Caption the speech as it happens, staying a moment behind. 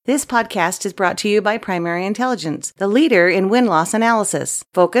This podcast is brought to you by Primary Intelligence, the leader in win-loss analysis,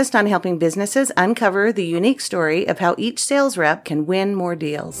 focused on helping businesses uncover the unique story of how each sales rep can win more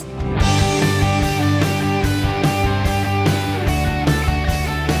deals.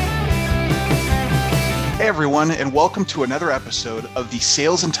 Hey everyone, and welcome to another episode of the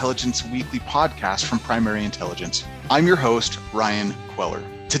Sales Intelligence Weekly podcast from Primary Intelligence. I'm your host, Ryan Queller.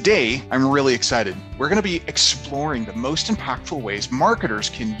 Today, I'm really excited. We're going to be exploring the most impactful ways marketers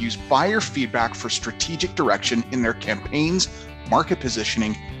can use buyer feedback for strategic direction in their campaigns, market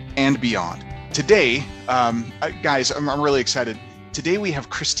positioning, and beyond. Today, guys, I'm really excited. Today, we have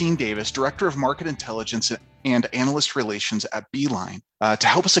Christine Davis, Director of Market Intelligence and Analyst Relations at Beeline, to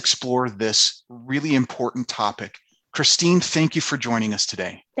help us explore this really important topic. Christine, thank you for joining us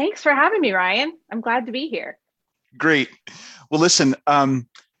today. Thanks for having me, Ryan. I'm glad to be here. Great. Well, listen,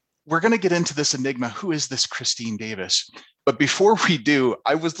 we're going to get into this enigma. Who is this Christine Davis? But before we do,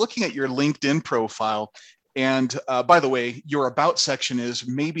 I was looking at your LinkedIn profile. And by the way, your about section is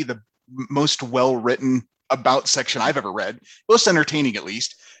maybe the most well-written about section I've ever read, most entertaining at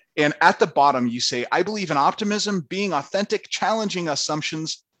least. And at the bottom, you say, I believe in optimism, being authentic, challenging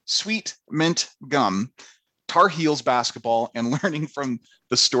assumptions, sweet mint gum, Tar Heels basketball, and learning from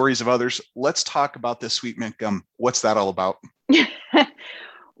the stories of others. Let's talk about this sweet mint gum. What's that all about?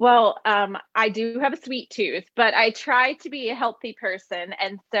 Well, I do have a sweet tooth, but I try to be a healthy person.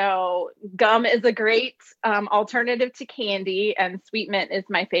 And so gum is a great alternative to candy, and sweet mint is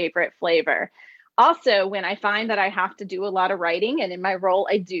my favorite flavor. Also, when I find that I have to do a lot of writing, and in my role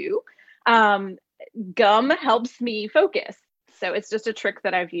I do, gum helps me focus. So it's just a trick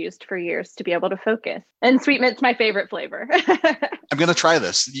that I've used for years to be able to focus. And sweet mint's my favorite flavor. I'm going to try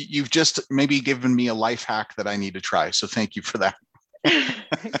this. You've just maybe given me a life hack that I need to try. So thank you for that.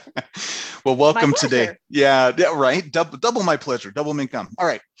 Well, welcome today. Yeah, right. Double my pleasure. Double mint gum. All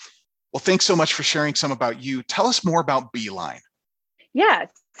right. Well, thanks so much for sharing some about you. Tell us more about Beeline. Yeah.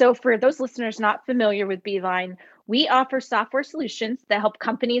 So for those listeners not familiar with Beeline, we offer software solutions that help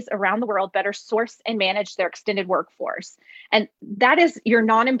companies around the world better source and manage their extended workforce. And that is your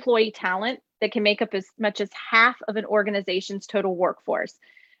non-employee talent that can make up as much as half of an organization's total workforce.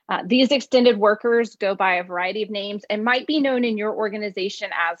 These extended workers go by a variety of names and might be known in your organization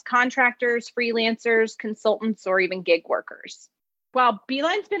as contractors, freelancers, consultants, or even gig workers. While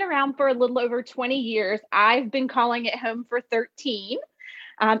Beeline's been around for a little over 20 years, I've been calling it home for 13.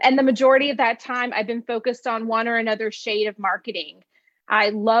 And the majority of that time, I've been focused on one or another shade of marketing. I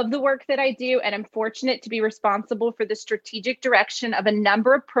love the work that I do, and I'm fortunate to be responsible for the strategic direction of a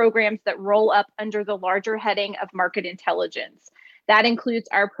number of programs that roll up under the larger heading of market intelligence. That includes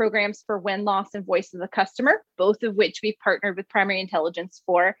our programs for win-loss and voice of the customer, both of which we've partnered with Primary Intelligence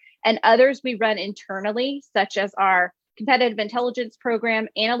for, and others we run internally, such as our competitive intelligence program,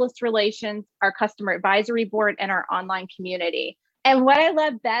 analyst relations, our customer advisory board, and our online community. And what I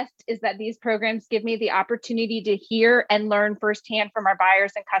love best is that these programs give me the opportunity to hear and learn firsthand from our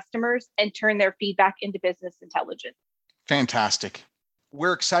buyers and customers and turn their feedback into business intelligence. Fantastic.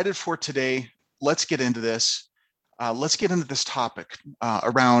 We're excited for today. Let's get into this. Let's get into this topic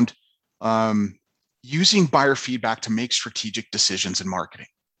around using buyer feedback to make strategic decisions in marketing.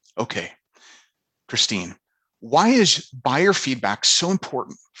 Okay, Christine, why is buyer feedback so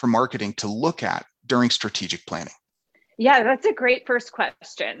important for marketing to look at during strategic planning? Yeah, that's a great first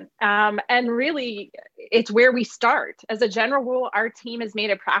question. And really, it's where we start. As a general rule, our team has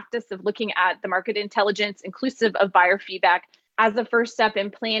made a practice of looking at the market intelligence inclusive of buyer feedback as the first step in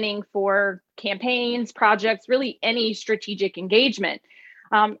planning for campaigns, projects, really any strategic engagement.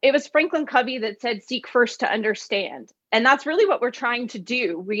 It was Franklin Covey that said, seek first to understand. And that's really what we're trying to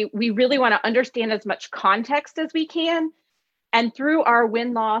do. We really want to understand as much context as we can. And through our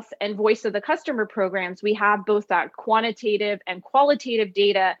win-loss and voice of the customer programs, we have both that quantitative and qualitative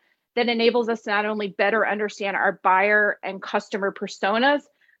data that enables us to not only better understand our buyer and customer personas,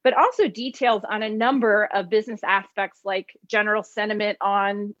 but also details on a number of business aspects like general sentiment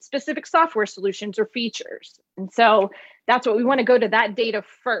on specific software solutions or features. And so that's what we want to go to that data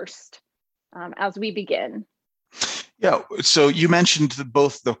first as we begin. Yeah, so you mentioned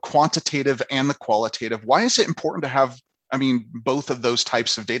both the quantitative and the qualitative. Why is it important to have, both of those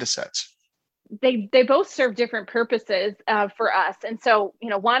types of data sets? They both serve different purposes for us. And so,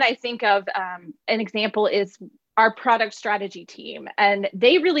 one I think of an example is our product strategy team, and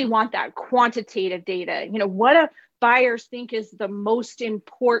they really want that quantitative data. What do buyers think is the most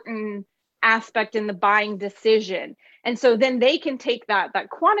important aspect in the buying decision? And so then they can take that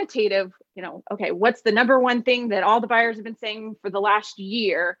quantitative, okay, what's the number one thing that all the buyers have been saying for the last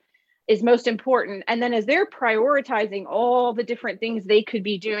year? is most important. And then as they're prioritizing all the different things they could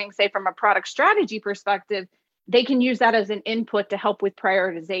be doing, say from a product strategy perspective, they can use that as an input to help with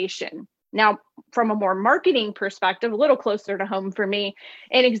prioritization. Now, from a more marketing perspective, a little closer to home for me,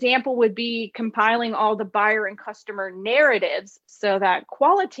 an example would be compiling all the buyer and customer narratives, so that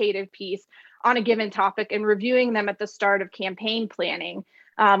qualitative piece on a given topic, and reviewing them at the start of campaign planning.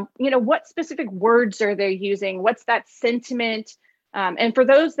 What specific words are they using? What's that sentiment? And for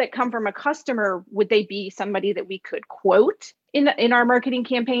those that come from a customer, would they be somebody that we could quote in our marketing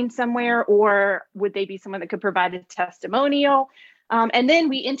campaign somewhere, or would they be someone that could provide a testimonial? And then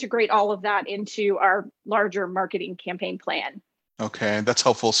we integrate all of that into our larger marketing campaign plan. Okay, that's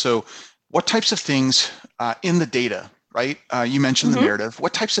helpful. So what types of things in the data, right? You mentioned the narrative.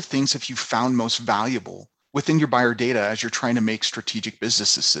 What types of things have you found most valuable within your buyer data as you're trying to make strategic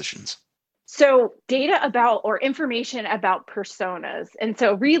business decisions? So data about, or information about personas. And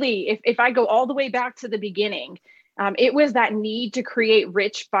so really, if I go all the way back to the beginning, it was that need to create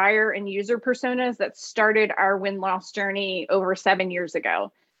rich buyer and user personas that started our win-loss journey over 7 years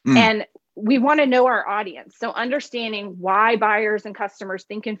ago. And we want to know our audience. So understanding why buyers and customers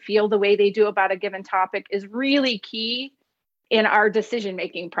think and feel the way they do about a given topic is really key in our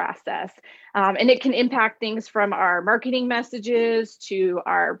decision-making process. And it can impact things from our marketing messages to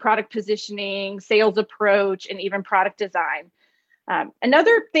our product positioning, sales approach, and even product design.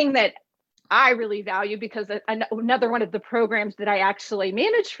 Another thing that I really value, because another one of the programs that I actually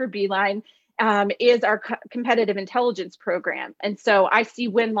manage for Beeline is our competitive intelligence program. And so I see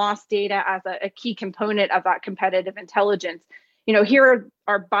win-loss data as a key component of that competitive intelligence. Here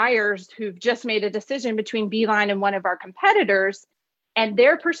are buyers who've just made a decision between Beeline and one of our competitors, and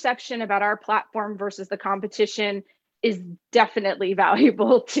their perception about our platform versus the competition is definitely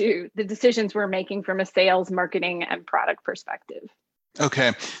valuable to the decisions we're making from a sales, marketing, and product perspective.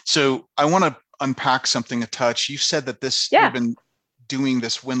 Okay, so I want to unpack something a touch. You said that you've been doing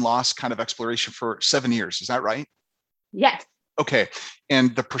this win-loss kind of exploration for 7 years. Is that right? Yes. Okay,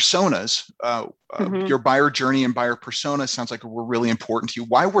 and the personas, your buyer journey and buyer persona sounds like were really important to you.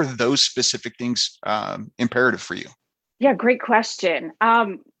 Why were those specific things imperative for you? Yeah, great question.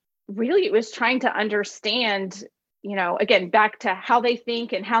 Really, it was trying to understand, again, back to how they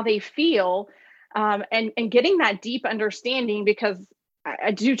think and how they feel, and getting that deep understanding, because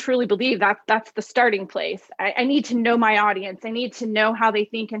I do truly believe that that's the starting place. I need to know my audience. I need to know how they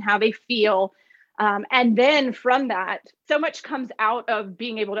think and how they feel. And then from that, so much comes out of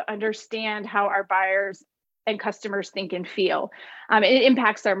being able to understand how our buyers and customers think and feel. It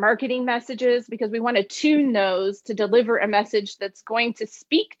impacts our marketing messages, because we want to tune those to deliver a message that's going to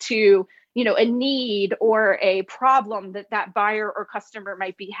speak to, a need or a problem that buyer or customer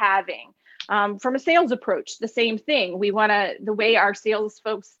might be having. From a sales approach, the same thing. We want the way our sales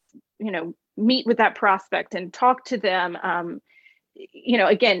folks, meet with that prospect and talk to them,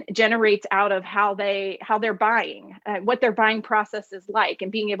 again, generates out of how they're buying, what their buying process is like,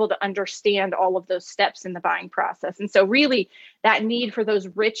 and being able to understand all of those steps in the buying process. And so really that need for those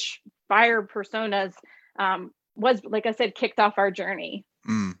rich buyer personas was, like I said, kicked off our journey.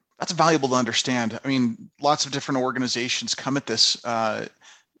 That's valuable to understand. I mean, lots of different organizations come at this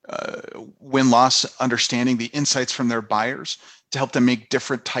win-loss understanding the insights from their buyers to help them make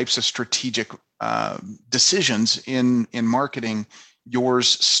different types of strategic decisions in marketing. Yours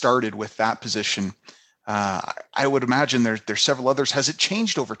started with that position. I would imagine there's several others. Has it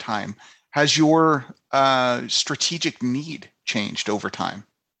changed over time? Has your strategic need changed over time?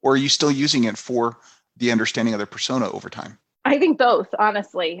 Or are you still using it for the understanding of their persona over time? I think both,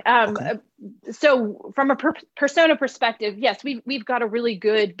 honestly. Okay. So from a persona perspective, yes, we've got a really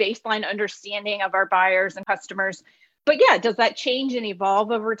good baseline understanding of our buyers and customers. But yeah, does that change and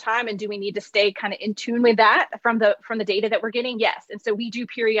evolve over time? And do we need to stay kind of in tune with that from the data that we're getting? Yes. And so we do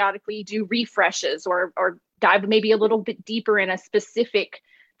periodically do refreshes or dive maybe a little bit deeper in a specific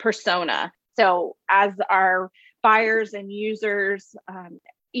persona. So as our buyers and users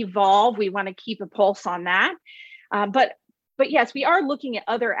evolve, we want to keep a pulse on that. But yes, we are looking at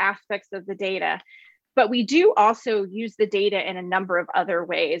other aspects of the data, but we do also use the data in a number of other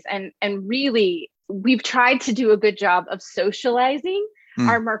ways. And really, we've tried to do a good job of socializing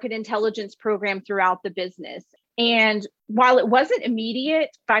our market intelligence program throughout the business. And while it wasn't immediate,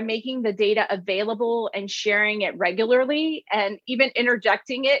 by making the data available and sharing it regularly and even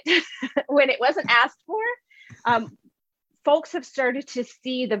interjecting it when it wasn't asked for, folks have started to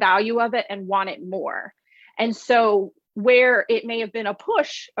see the value of it and want it more. And so where it may have been a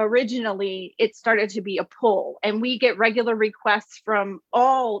push originally, it started to be a pull. And we get regular requests from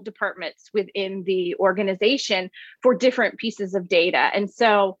all departments within the organization for different pieces of data. And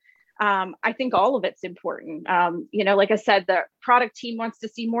so I think all of it's important. Like I said, the product team wants to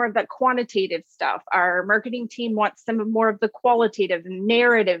see more of that quantitative stuff. Our marketing team wants some more of the qualitative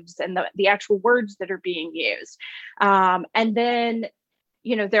narratives and the actual words that are being used. And then,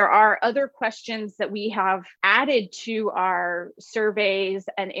 there are other questions that we have added to our surveys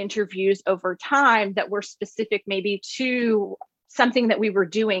and interviews over time that were specific maybe to something that we were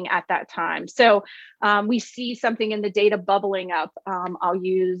doing at that time. So we see something in the data bubbling up. I'll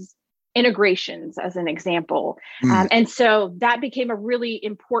use integrations as an example. And so that became a really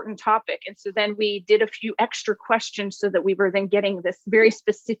important topic. And so then we did a few extra questions so that we were then getting this very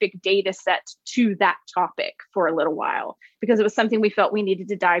specific data set to that topic for a little while, because it was something we felt we needed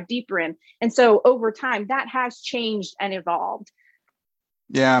to dive deeper in. And so over time, that has changed and evolved.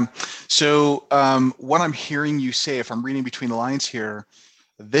 Yeah. So what I'm hearing you say, if I'm reading between the lines here,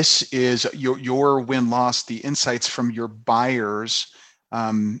 this is your win-loss, the insights from your buyers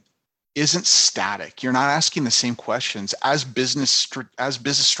isn't static. You're not asking the same questions. As business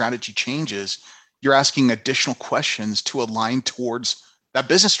strategy changes, you're asking additional questions to align towards that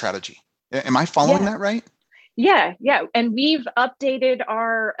business strategy. Am I following that right? Yeah. And we've updated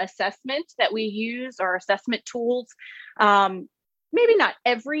our assessment that we use, our assessment tools. Maybe not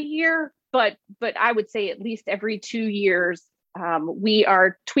every year, but I would say at least every 2 years. We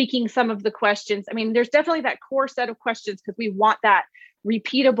are tweaking some of the questions. I mean, there's definitely that core set of questions because we want that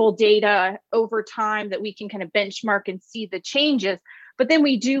repeatable data over time that we can kind of benchmark and see the changes. But then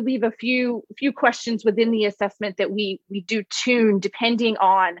we do leave a few questions within the assessment that we do tune depending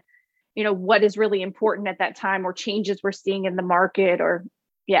on, what is really important at that time or changes we're seeing in the market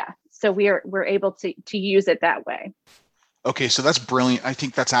so we're able to use it that way. Okay, so that's brilliant. I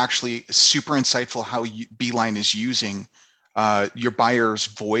think that's actually super insightful how Beeline is using your buyer's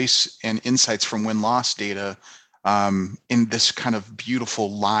voice and insights from win-loss data in this kind of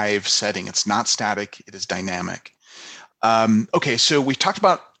beautiful live setting. It's not static, it is dynamic. Okay, so we talked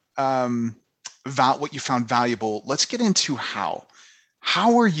about what you found valuable. Let's get into how.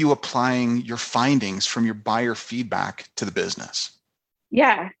 How are you applying your findings from your buyer feedback to the business?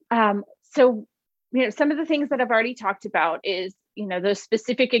 Yeah, so some of the things that I've already talked about is, those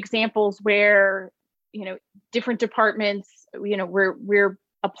specific examples where, different departments, we're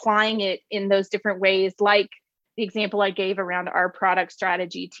applying it in those different ways, like the example I gave around our product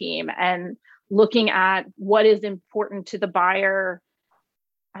strategy team and looking at what is important to the buyer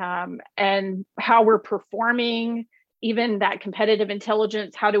and how we're performing, even that competitive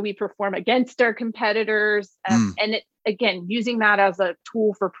intelligence, how do we perform against our competitors? And it, again, using that as a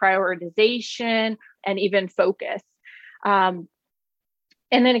tool for prioritization and even focus. And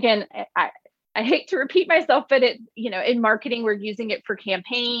then again, I hate to repeat myself, but in marketing, we're using it for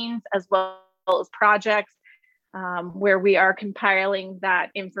campaigns as well as projects where we are compiling that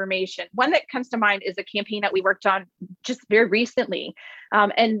information. One that comes to mind is a campaign that we worked on just very recently.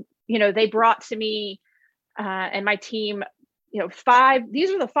 And they brought to me and my team, these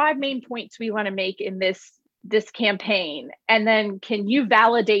are the 5 main points we want to make in this campaign. And then can you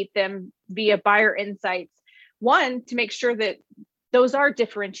validate them via buyer insights? One, to make sure that those are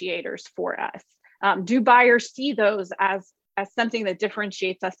differentiators for us. Do buyers see those as something that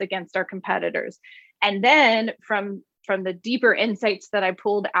differentiates us against our competitors? And then from the deeper insights that I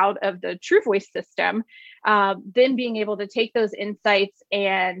pulled out of the TrueVoice system, then being able to take those insights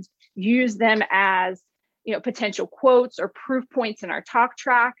and use them as potential quotes or proof points in our talk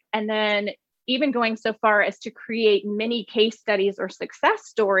track, and then even going so far as to create mini case studies or success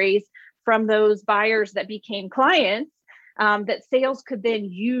stories from those buyers that became clients that sales could then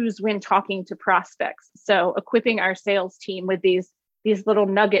use when talking to prospects. So equipping our sales team with these little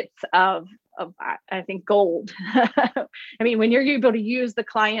nuggets of I think gold. I mean, when you're able to use the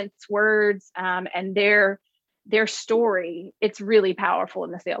client's words and their story, it's really powerful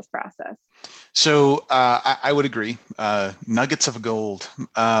in the sales process. So I would agree. Nuggets of gold.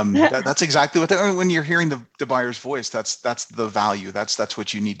 That's exactly what when you're hearing the buyer's voice, that's the value. That's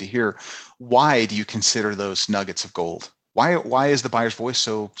what you need to hear. Why do you consider those nuggets of gold? Why is the buyer's voice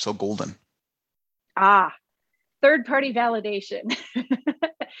so golden? Third-party validation.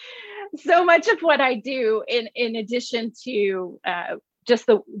 So much of what I do, in addition to just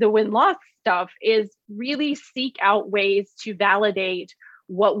the win-loss stuff, is really seek out ways to validate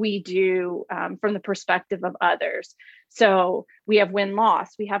what we do from the perspective of others. So we have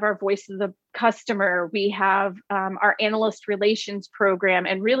win-loss, we have our voice of the customer, we have our analyst relations program,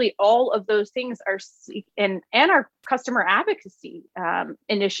 and really all of those things are, and our customer advocacy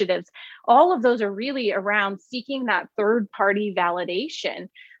initiatives, all of those are really around seeking that third-party validation.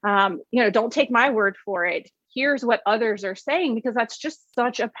 Don't take my word for it. here's what others are saying, because that's just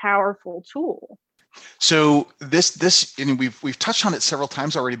such a powerful tool. So this, and we've touched on it several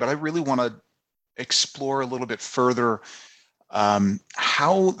times already, but I really want to explore a little bit further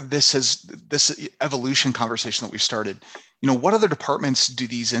how this evolution conversation that we've started. What other departments do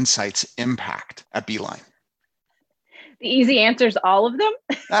these insights impact at Beeline? The easy answer is all of them.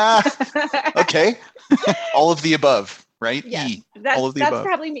 Okay. All of the above, right? Yes, all of the that's above.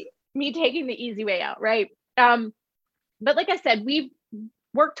 probably me taking the easy way out, right? But like I said, we've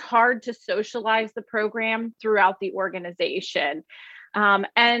worked hard to socialize the program throughout the organization.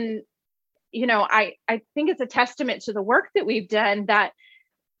 And, I think it's a testament to the work that we've done that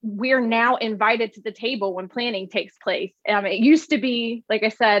we're now invited to the table when planning takes place. It used to be, like I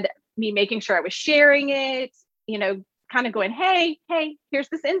said, me making sure I was sharing it, kind of going, hey, here's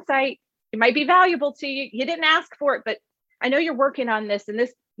this insight. It might be valuable to you. You didn't ask for it, but I know you're working on this, and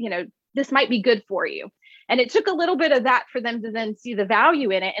this, this might be good for you. And it took a little bit of that for them to then see the value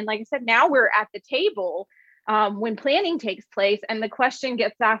in it. And like I said, now we're at the table when planning takes place, and the question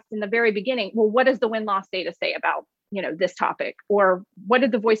gets asked in the very beginning, well, what does the win-loss data say about, this topic? Or what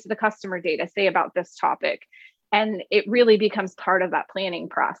did the voice of the customer data say about this topic? And it really becomes part of that planning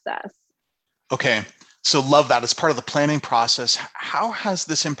process. Okay. So love that as part of the planning process. How has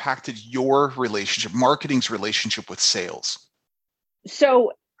this impacted your relationship, marketing's relationship with sales?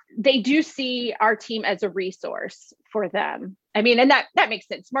 So they do see our team as a resource for them. I mean, and that makes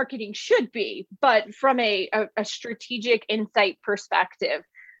sense. Marketing should be, but from a strategic insight perspective,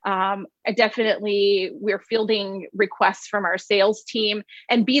 definitely we're fielding requests from our sales team,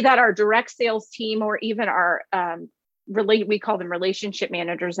 and be that our direct sales team or even our we call them relationship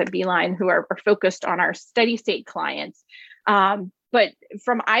managers at Beeline, who are focused on our steady state clients. But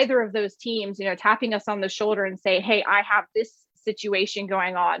from either of those teams, tapping us on the shoulder and say, hey, I have this situation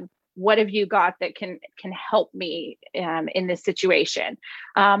going on. What have you got that can help me in this situation?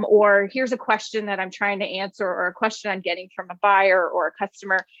 Or here's a question that I'm trying to answer, or a question I'm getting from a buyer or a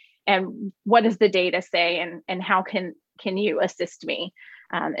customer. And what does the data say? And how can you assist me?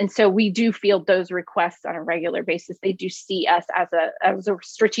 And so we do field those requests on a regular basis. They do see us as a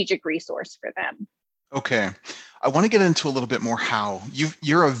strategic resource for them. Okay. I want to get into a little bit more how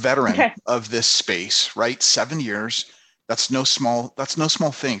you're a veteran of this space, right? 7 years. That's no small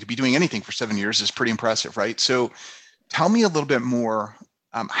thing. To be doing anything for 7 years is pretty impressive, right? So tell me a little bit more.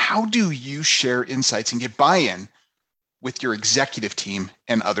 How do you share insights and get buy-in with your executive team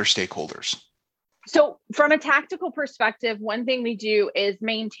and other stakeholders? So from a tactical perspective, one thing we do is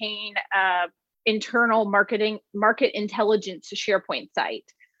maintain internal market intelligence SharePoint site.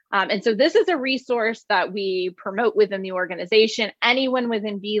 And so this is a resource that we promote within the organization. Anyone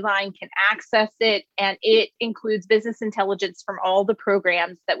within Beeline can access it, and it includes business intelligence from all the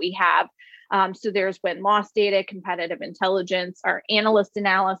programs that we have. So there's win-loss data, competitive intelligence, our analyst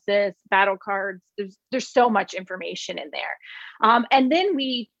analysis, battle cards. There's so much information in there. And then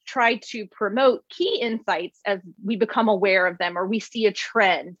we try to promote key insights as we become aware of them or we see a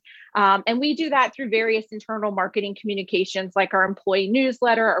trend. And we do that through various internal marketing communications, like our employee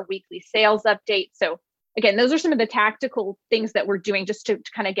newsletter, our weekly sales update. So again, those are some of the tactical things that we're doing just to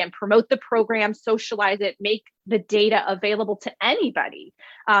kind of, again, promote the program, socialize it, make the data available to anybody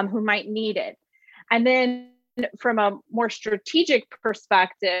who might need it. And then from a more strategic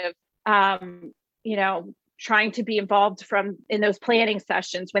perspective, trying to be involved in those planning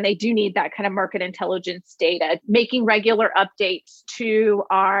sessions when they do need that kind of market intelligence data, making regular updates to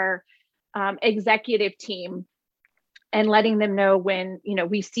our executive team and letting them know when,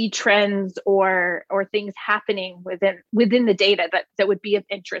 we see trends or things happening within the data that would be of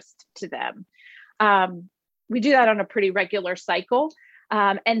interest to them. We do that on a pretty regular cycle.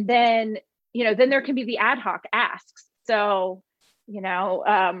 And then there can be the ad hoc asks. So,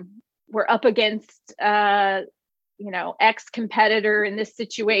 we're up against, X competitor in this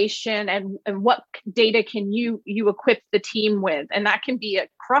situation, and what data can you equip the team with? And that can be a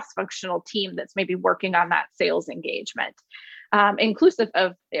cross-functional team that's maybe working on that sales engagement, inclusive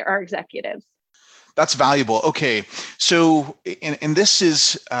of our executives. That's valuable. Okay. So, and this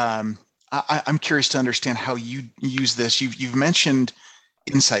is, I'm curious to understand how you use this. You've mentioned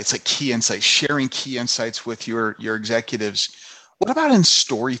insights, like key insights, sharing key insights with your executives. What about in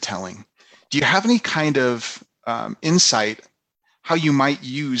storytelling? Do you have any kind of insight how you might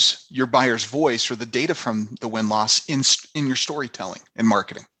use your buyer's voice or the data from the win-loss in your storytelling and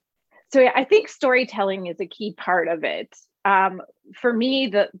marketing? So I think storytelling is a key part of it. For me,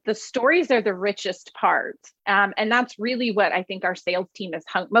 the stories are the richest part. And that's really what I think our sales team is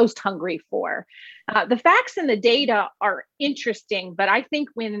most hungry for. The facts and the data are interesting, but I think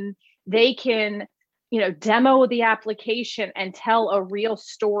when they can demo the application and tell a real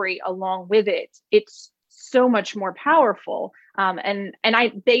story along with it, it's so much more powerful.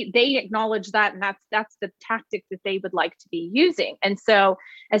 They acknowledge that, and that's the tactic that they would like to be using. And so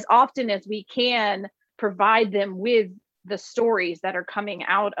as often as we can provide them with the stories that are coming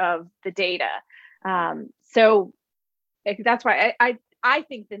out of the data. So that's why I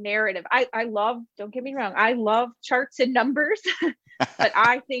think the narrative, I love, don't get me wrong, I love charts and numbers, but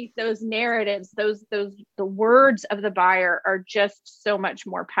I think those narratives, the words of the buyer are just so much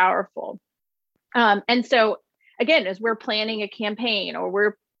more powerful. And so again, as we're planning a campaign or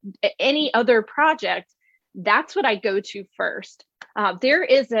we're any other project, that's what I go to first. There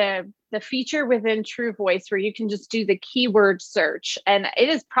is the feature within TrueVoice where you can just do the keyword search. And it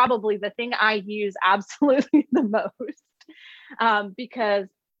is probably the thing I use absolutely the most, because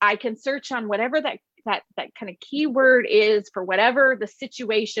I can search on whatever that kind of keyword is for whatever the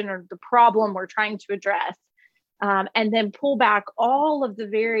situation or the problem we're trying to address. And then pull back all of the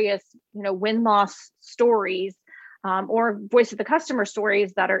various, win-loss stories or voice of the customer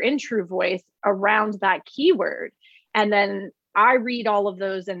stories that are in TrueVoice around that keyword. And then I read all of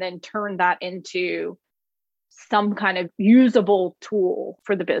those and then turn that into some kind of usable tool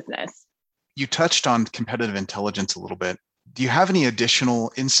for the business. You touched on competitive intelligence a little bit. Do you have any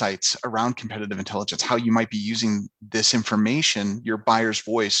additional insights around competitive intelligence, how you might be using this information, your buyer's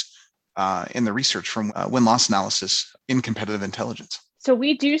voice, in the research from win-loss analysis in competitive intelligence? So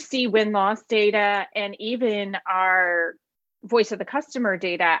we do see win-loss data and even our voice of the customer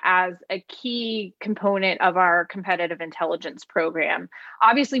data as a key component of our competitive intelligence program.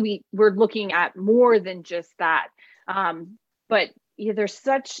 Obviously, we're looking at more than just that, but there's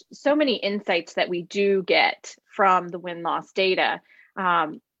so many insights that we do get from the win-loss data. I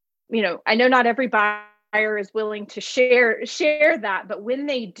know not every buyer is willing to share that, but when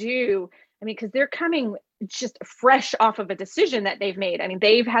they do, because they're coming just fresh off of a decision that they've made.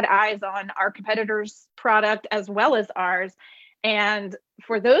 They've had eyes on our competitors' product as well as ours. And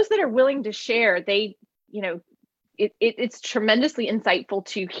for those that are willing to share, it's tremendously insightful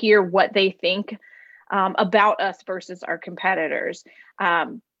to hear what they think about us versus our competitors.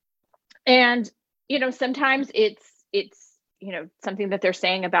 And sometimes it's something that they're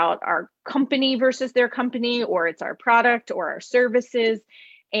saying about our company versus their company, or it's our product or our services.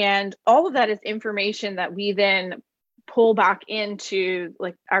 And all of that is information that we then pull back into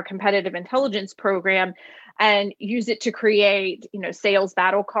like our competitive intelligence program and use it to create, sales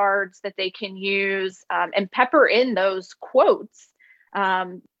battle cards that they can use, and pepper in those quotes,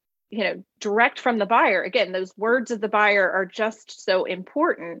 direct from the buyer. Again, those words of the buyer are just so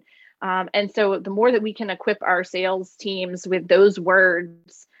important. And so the more that we can equip our sales teams with those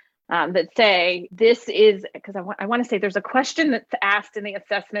words that say, this is, because I want to say there's a question that's asked in the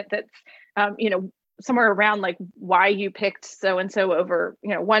assessment that's, somewhere around like why you picked so-and-so over,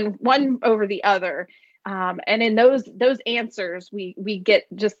 one over the other. And in those answers, we get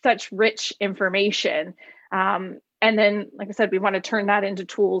just such rich information. And then, like I said, we want to turn that into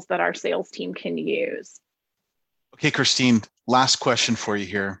tools that our sales team can use. Okay, Christine, last question for you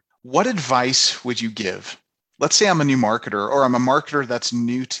here. What advice would you give? Let's say I'm a new marketer, or I'm a marketer that's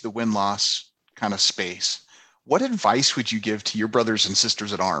new to the win-loss kind of space. What advice would you give to your brothers and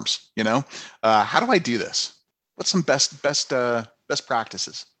sisters at arms? How do I do this? What's some best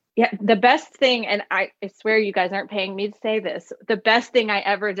practices? Yeah, the best thing, and I swear you guys aren't paying me to say this, the best thing I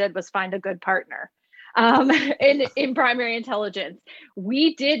ever did was find a good partner. In primary intelligence,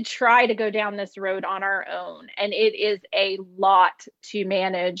 we did try to go down this road on our own, and it is a lot to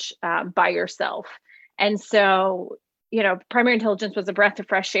manage by yourself. And so, primary intelligence was a breath of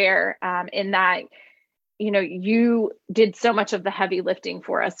fresh air in that, you did so much of the heavy lifting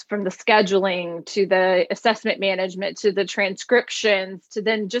for us, from the scheduling to the assessment management to the transcriptions to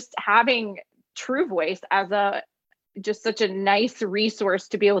then just having TrueVoice as just such a nice resource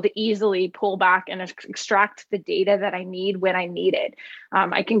to be able to easily pull back and extract the data that I need when I need it.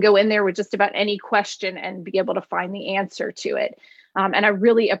 I can go in there with just about any question and be able to find the answer to it. And I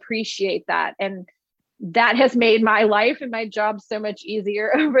really appreciate that. And that has made my life and my job so much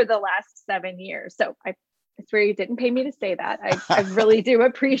easier over the last 7 years. So I swear you didn't pay me to say that. I really do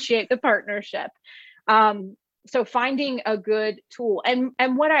appreciate the partnership. So finding a good tool, and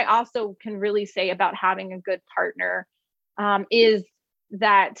what I also can really say about having a good partner is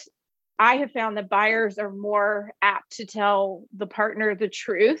that I have found that buyers are more apt to tell the partner the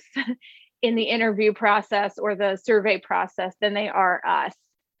truth in the interview process or the survey process than they are us.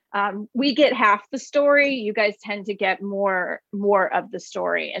 We get half the story. You guys tend to get more of the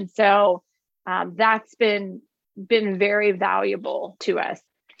story. And so that's been very valuable to us.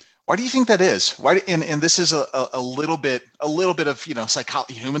 Why do you think that is? Why? And this is a little bit of human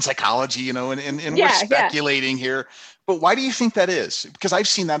psychology, and we're speculating here. But why do you think that is? Because I've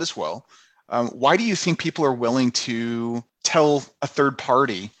seen that as well. Why do you think people are willing to tell a third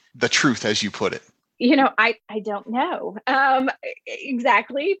party the truth, as you put it? I don't know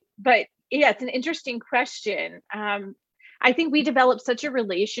exactly, but yeah, it's an interesting question. I think we developed such a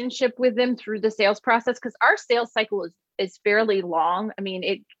relationship with them through the sales process because our sales cycle is fairly long. I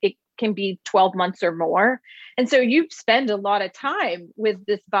mean, it can be 12 months or more. And so you spend a lot of time with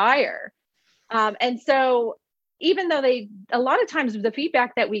this buyer. And so even though a lot of times the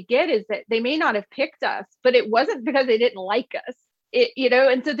feedback that we get is that they may not have picked us, but it wasn't because they didn't like us.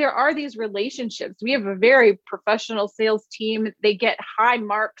 And so there are these relationships. We have a very professional sales team. They get high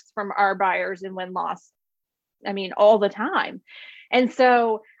marks from our buyers in win-loss. I mean, all the time. And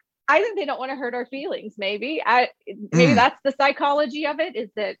so I think they don't want to hurt our feelings. Maybe that's the psychology of it, is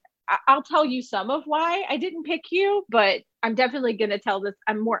that I'll tell you some of why I didn't pick you, but I'm definitely going to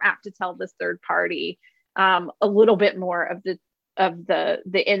I'm more apt to tell this third party a little bit more of the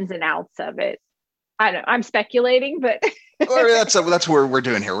ins and outs of it. I don't know, I'm speculating, but that's what we're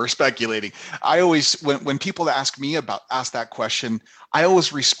doing here. We're speculating. I always, when people ask that question, I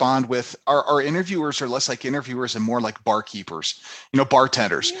always respond with our interviewers are less like interviewers and more like barkeepers,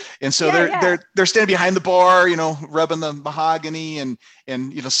 bartenders. And so they're standing behind the bar, rubbing the mahogany and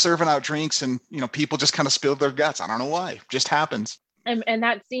serving out drinks, and people just kind of spill their guts. I don't know why, it just happens. And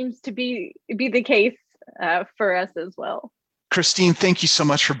that seems to be the case for us as well. Christine, thank you so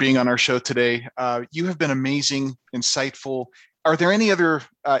much for being on our show today. You have been amazing, insightful. Are there any other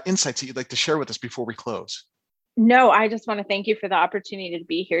insights that you'd like to share with us before we close? No, I just want to thank you for the opportunity to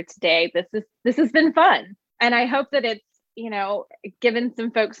be here today. This has been fun. And I hope that it's, given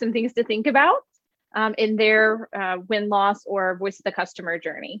some folks some things to think about in their win-loss or voice of the customer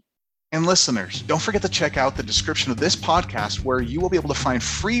journey. And listeners, don't forget to check out the description of this podcast, where you will be able to find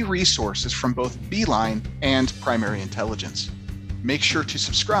free resources from both Beeline and Primary Intelligence. Make sure to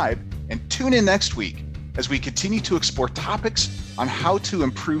subscribe and tune in next week as we continue to explore topics on how to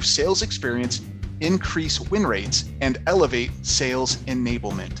improve sales experience, increase win rates, and elevate sales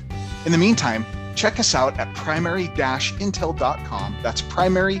enablement. In the meantime, check us out at primary-intel.com. That's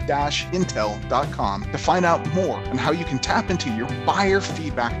primary-intel.com to find out more on how you can tap into your buyer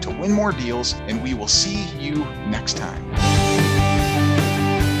feedback to win more deals, and we will see you next time.